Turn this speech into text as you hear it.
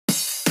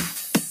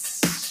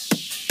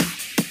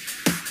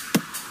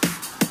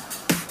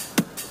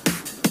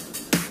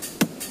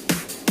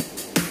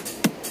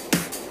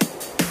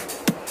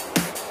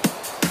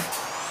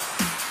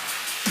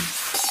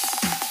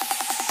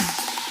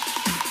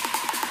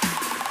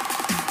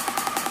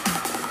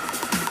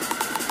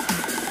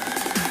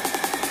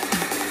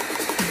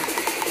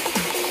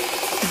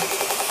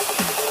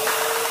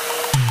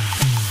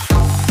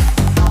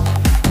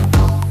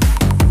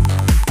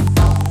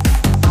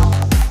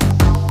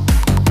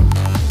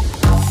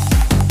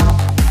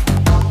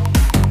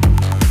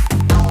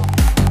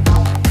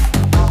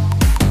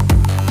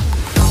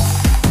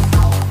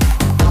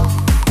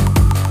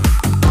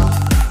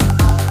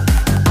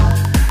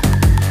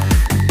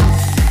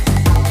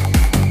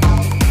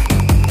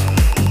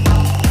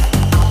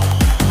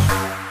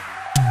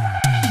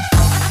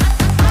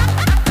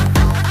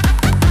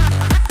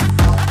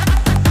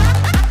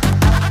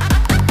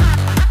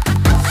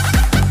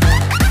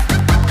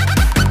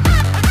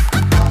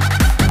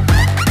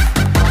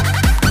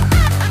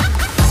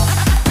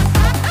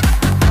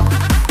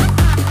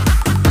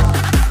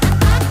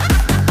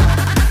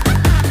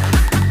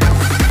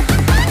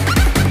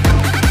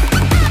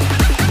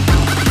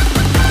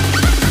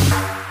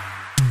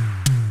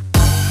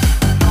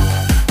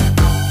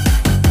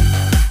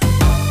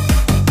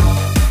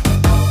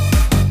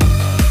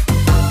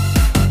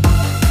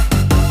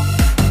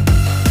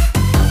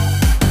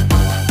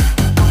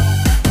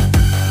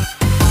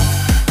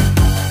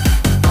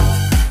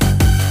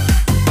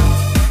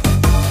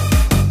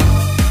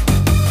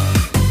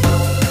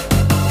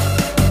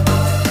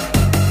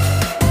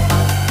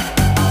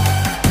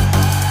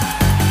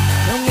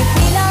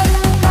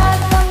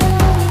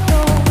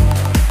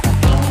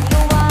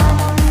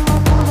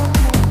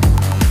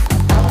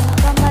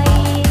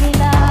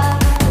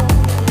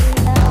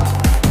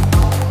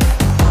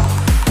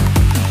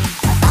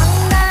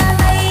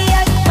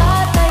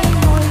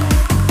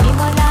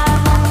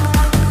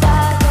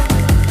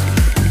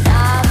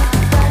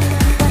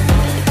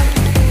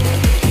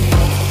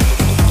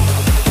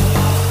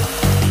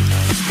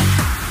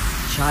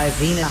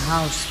Ivina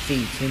House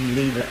feat in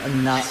Lever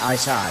and Night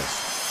Ice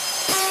Ice.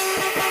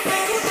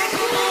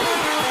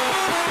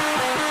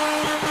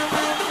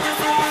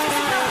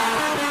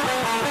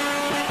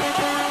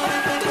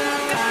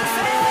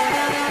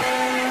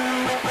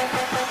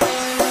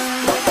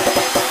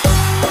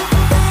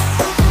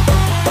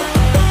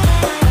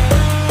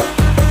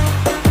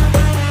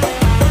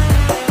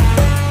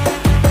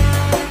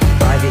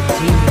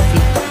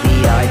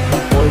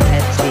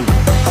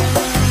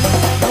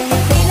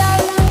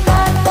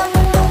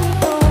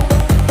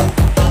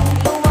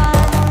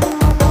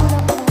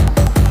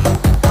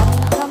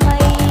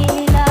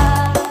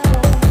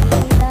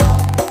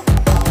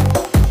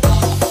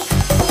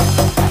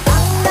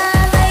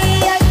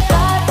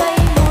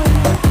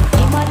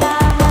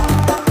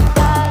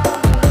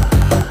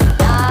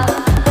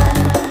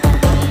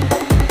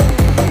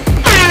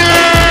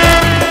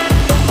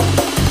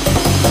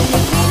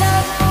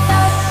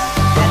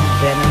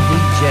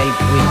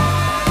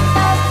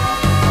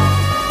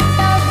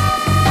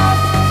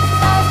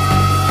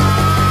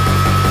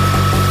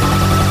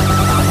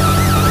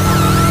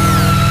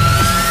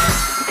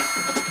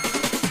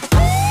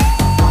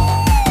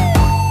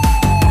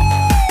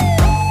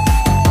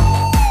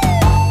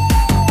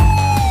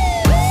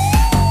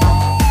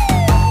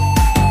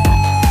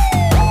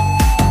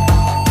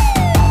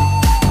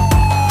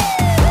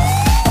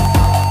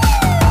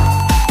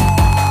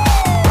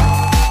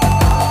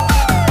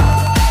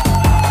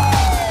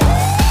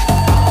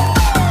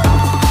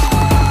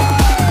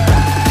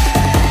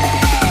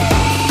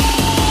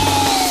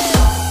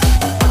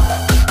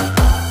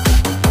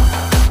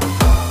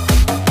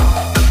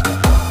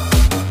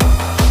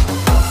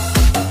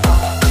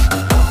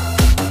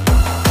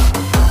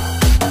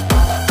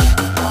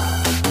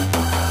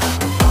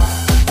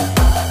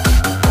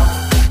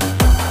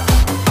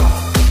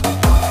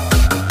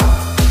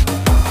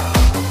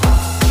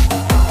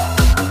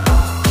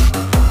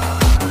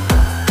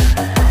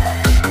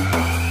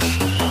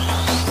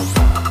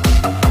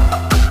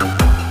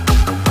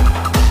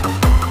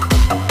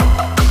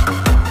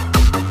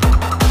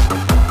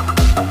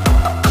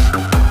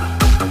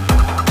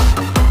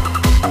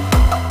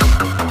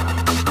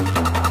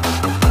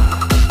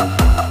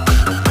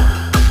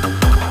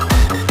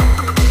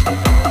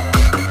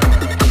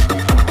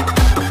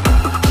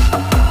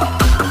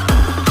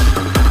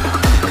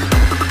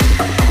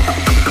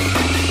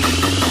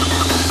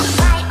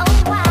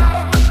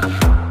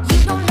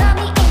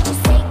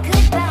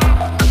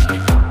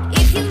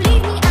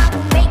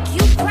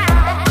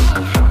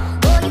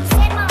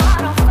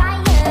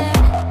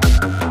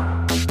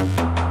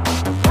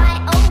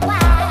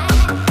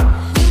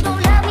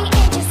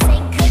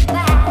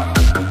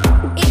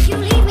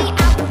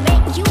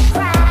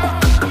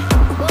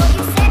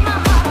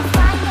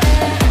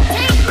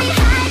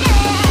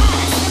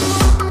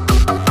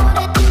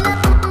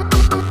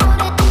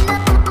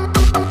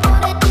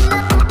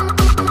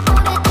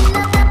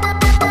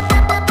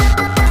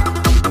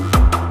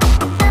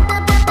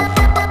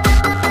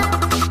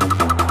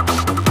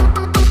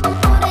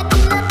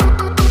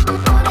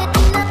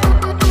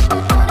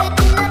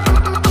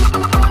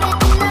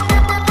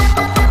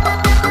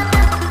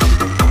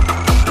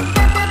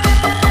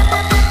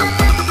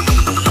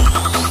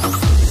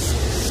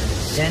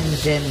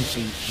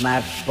 Dempsey,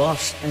 Mad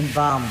Boss and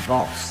Bomb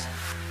Boss.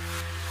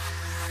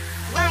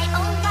 Why,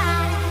 oh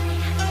why,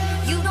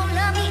 you don't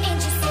love me and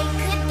just say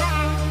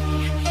goodbye.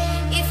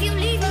 If you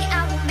leave me,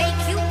 I will make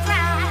you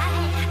cry.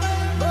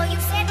 Boy, you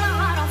set my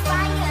heart on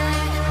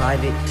fire.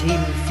 Private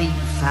Team Feet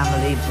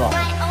Family Boss.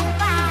 Why, oh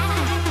why,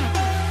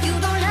 you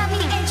don't love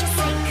me and just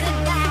say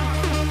goodbye.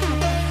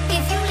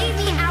 If you leave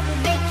me, I will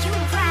make you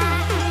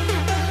cry.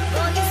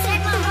 Boy, you set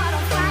my heart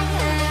on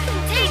fire.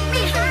 Take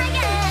me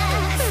higher.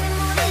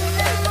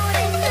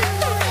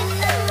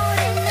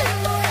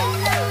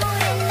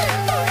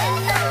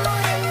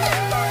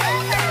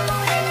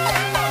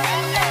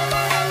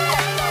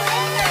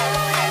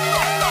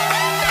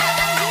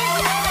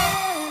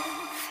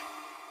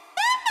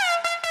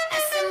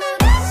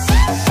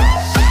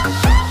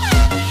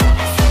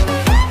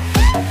 I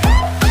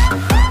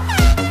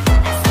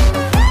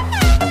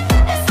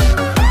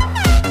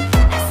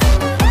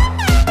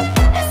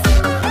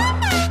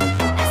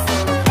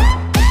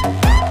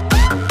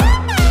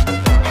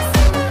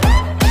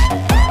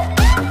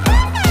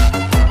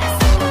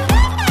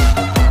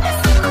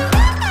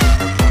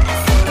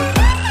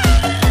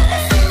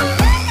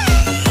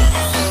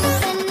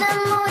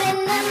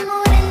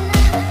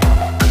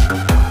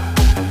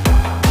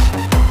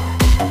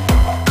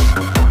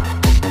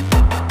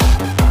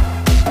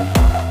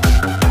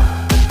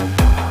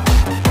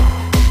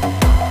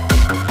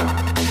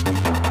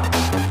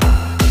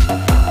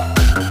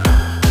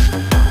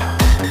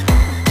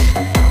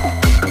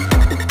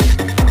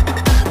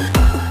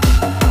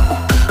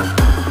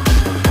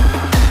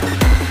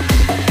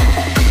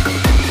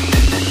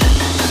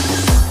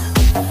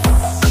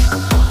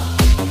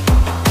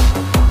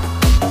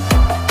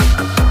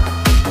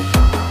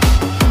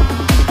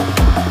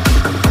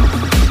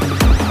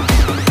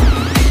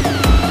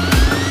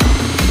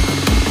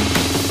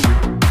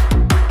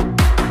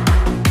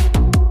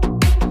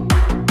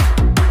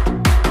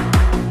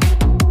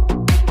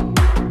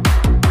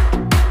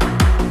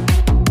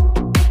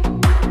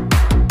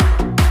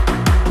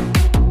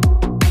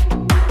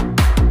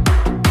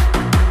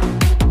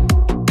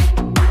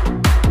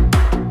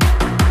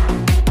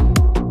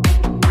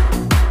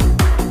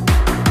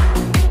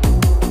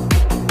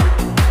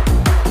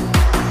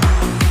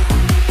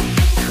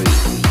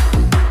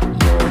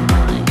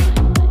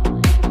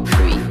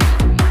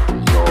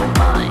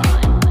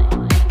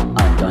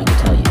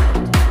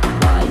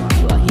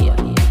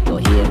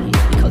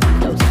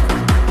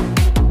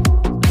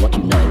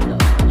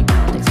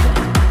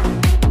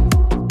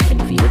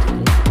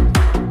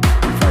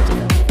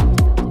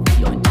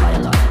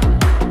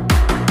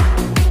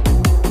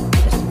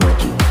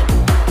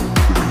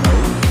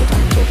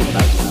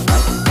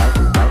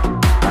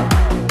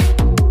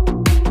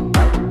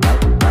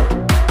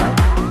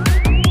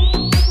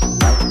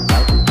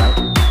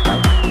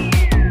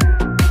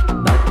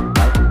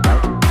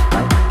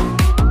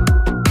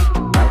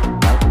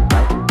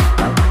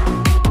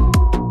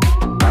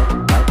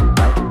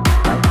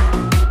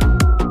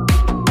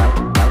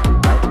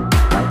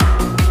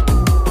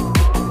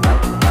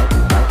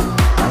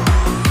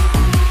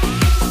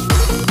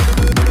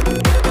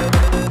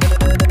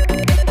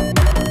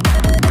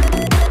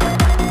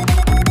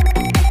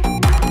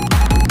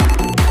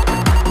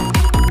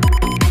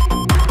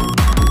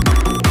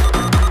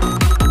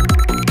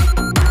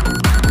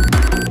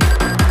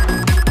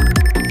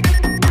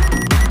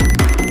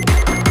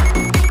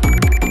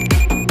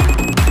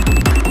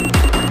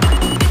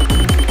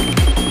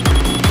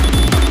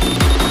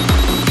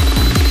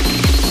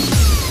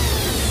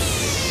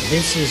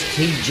is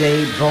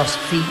TJ Boss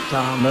feat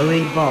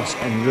Moe Boss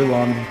and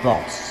Ruan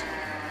Boss.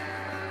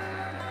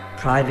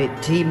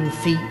 Private team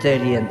feat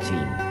Alien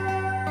team.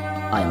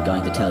 I am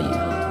going to tell you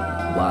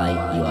why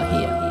you are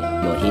here.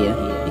 You're here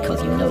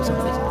because you know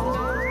something.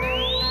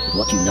 But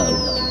what you know,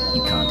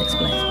 you can't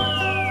explain.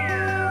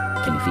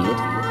 Can you feel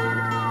it?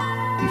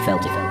 You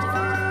felt it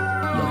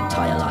your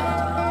entire life.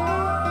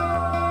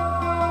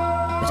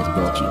 It has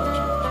brought you.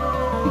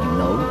 Do you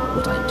know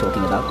what I am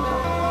talking about?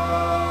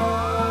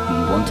 Do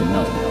you want to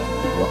know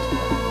what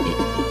it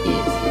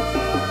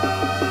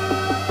is?